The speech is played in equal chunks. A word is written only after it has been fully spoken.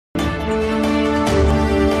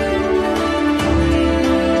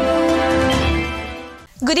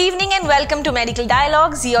Good evening and welcome to Medical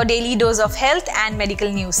Dialogues, your daily dose of health and medical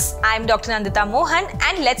news. I am Dr. Nandita Mohan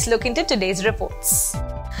and let's look into today's reports.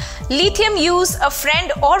 Lithium use, a friend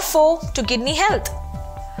or foe to kidney health?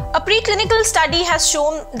 A preclinical study has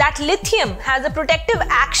shown that lithium has a protective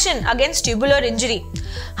action against tubular injury.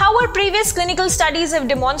 However, previous clinical studies have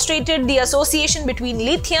demonstrated the association between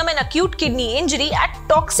lithium and acute kidney injury at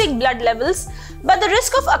toxic blood levels, but the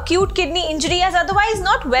risk of acute kidney injury has otherwise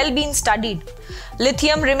not well been studied.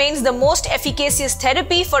 Lithium remains the most efficacious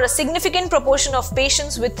therapy for a significant proportion of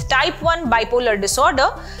patients with type 1 bipolar disorder.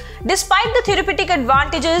 Despite the therapeutic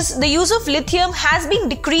advantages, the use of lithium has been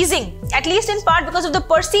decreasing, at least in part because of the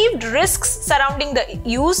perceived risks surrounding the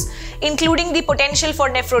use, including the potential for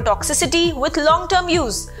nephrotoxicity with long-term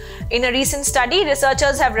use. In a recent study,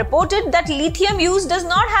 researchers have reported that lithium use does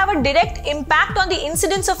not have a direct impact on the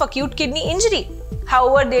incidence of acute kidney injury.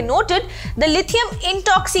 However, they noted the lithium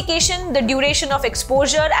intoxication, the duration of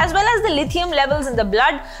exposure, as well as the lithium levels in the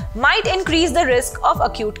blood might increase the risk of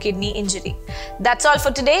acute kidney injury. That's all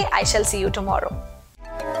for today. I shall see you tomorrow.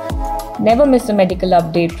 Never miss a medical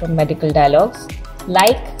update from Medical Dialogues.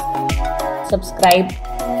 Like, subscribe,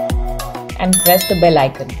 and press the bell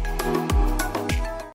icon.